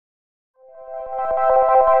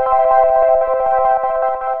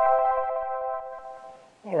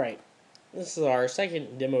This is our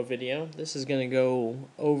second demo video. This is going to go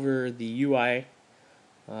over the UI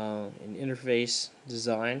and interface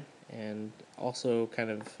design, and also kind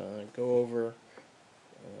of go over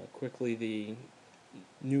quickly the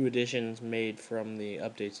new additions made from the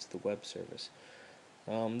updates to the web service.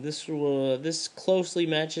 This closely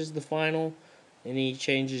matches the final. Any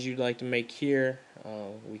changes you'd like to make here,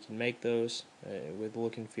 we can make those with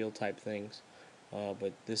look and feel type things.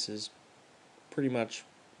 But this is pretty much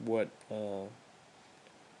what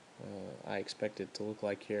I expect it to look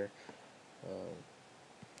like here.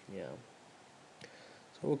 Yeah.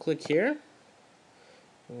 So we'll click here,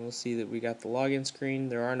 and we'll see that we got the login screen.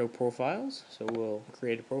 There are no profiles, so we'll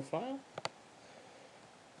create a profile.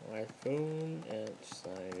 iPhone at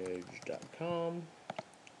Cignage.com.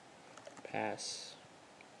 Pass.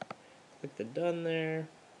 Click the done there.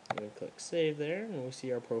 And then click save there, and we'll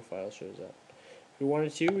see our profile shows up. If we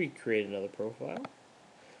wanted to, we could create another profile.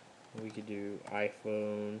 We could do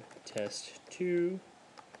iPhone test 2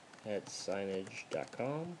 at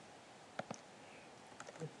Cignage.com.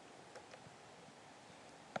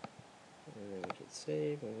 And then we can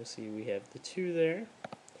save, and we'll see we have the 2 there.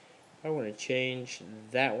 If I want to change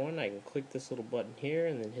that one, I can click this little button here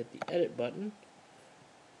and then hit the edit button.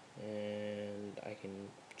 And I can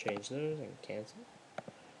change those. I can cancel.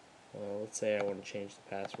 Let's say I want to change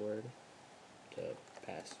the password to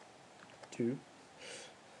pass2.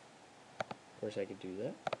 Of course, I could do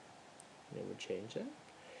that. And it would change that.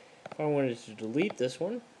 If I wanted to delete this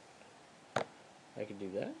one, I could do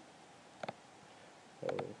that.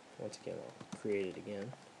 So once again, I'll create it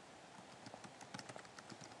again.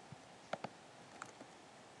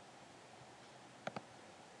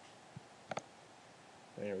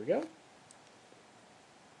 There we go.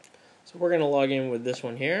 So we're going to log in with this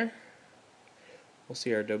one here. We'll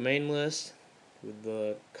see our domain list with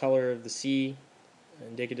the color of the C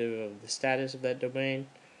indicative of the status of that domain.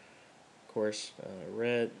 Of course,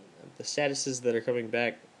 red. The statuses that are coming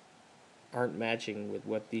back aren't matching with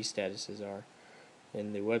what these statuses are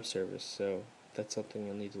in the web service, so that's something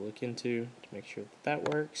you'll need to look into to make sure that that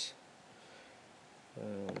works.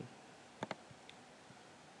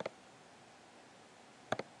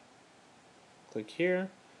 Click here.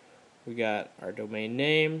 We got our domain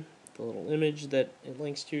name, the little image that it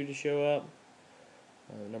links to show up,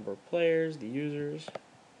 the number of players, the users.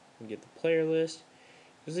 We get the player list.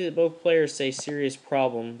 You'll see that both players say serious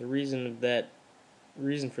problem. The reason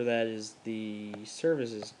for that is the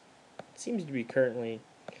service seems to be currently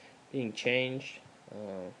being changed.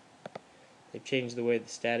 They've changed the way the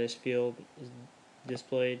status field is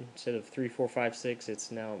displayed. Instead of 3, 4, 5, 6,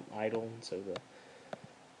 it's now idle, so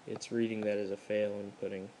it's reading that as a fail and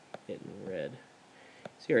putting it in red.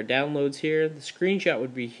 See our downloads here. The screenshot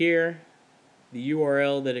would be here. The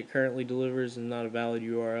URL that it currently delivers is not a valid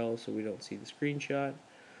URL, so we don't see the screenshot.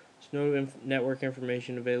 There's no network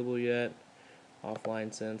information available yet.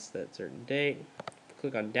 Offline since that certain date.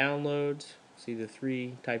 Click on downloads. See the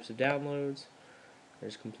 3 types of downloads.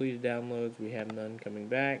 There's completed downloads. We have none coming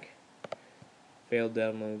back. Failed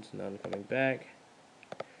downloads, none coming back.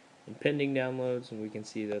 And pending downloads, and we can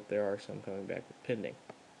see that there are some coming back with pending.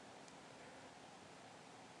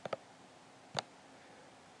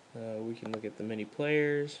 We can look at the many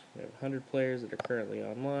players. We have 100 players that are currently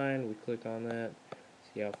online. We click on that.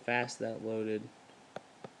 See how fast that loaded.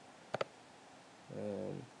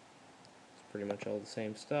 It's pretty much all the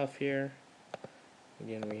same stuff here.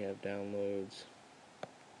 Again, we have downloads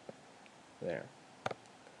there.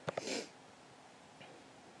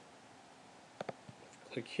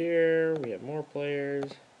 Click here, we have more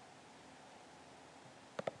players.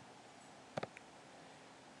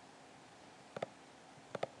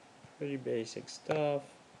 Pretty basic stuff.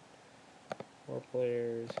 More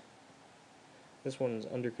players. This one is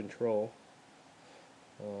under control.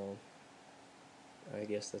 I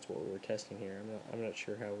guess that's what we were testing here. I'm not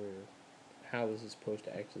sure how this is supposed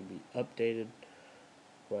to actually be updated,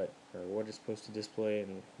 or what it's supposed to display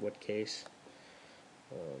in what case.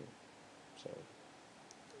 So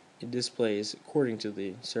it displays according to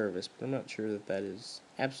the service, but I'm not sure that that is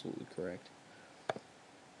absolutely correct.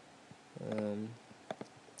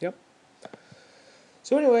 Yep.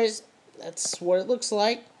 So anyways, that's what it looks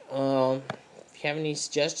like. If you have any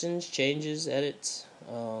suggestions, changes, edits,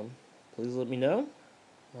 please let me know.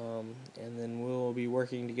 And then we'll be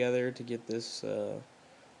working together to get this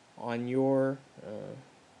on your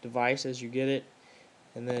device as you get it,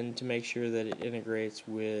 and then to make sure that it integrates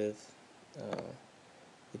with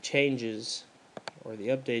the changes or the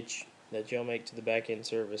updates that you'll make to the back-end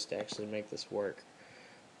service to actually make this work.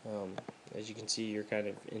 As you can see, you're kind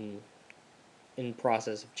of in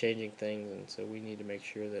process of changing things, and so we need to make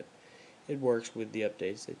sure that it works with the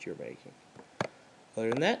updates that you're making.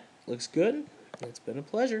 Other than that, looks good. It's been a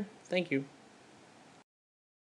pleasure. Thank you.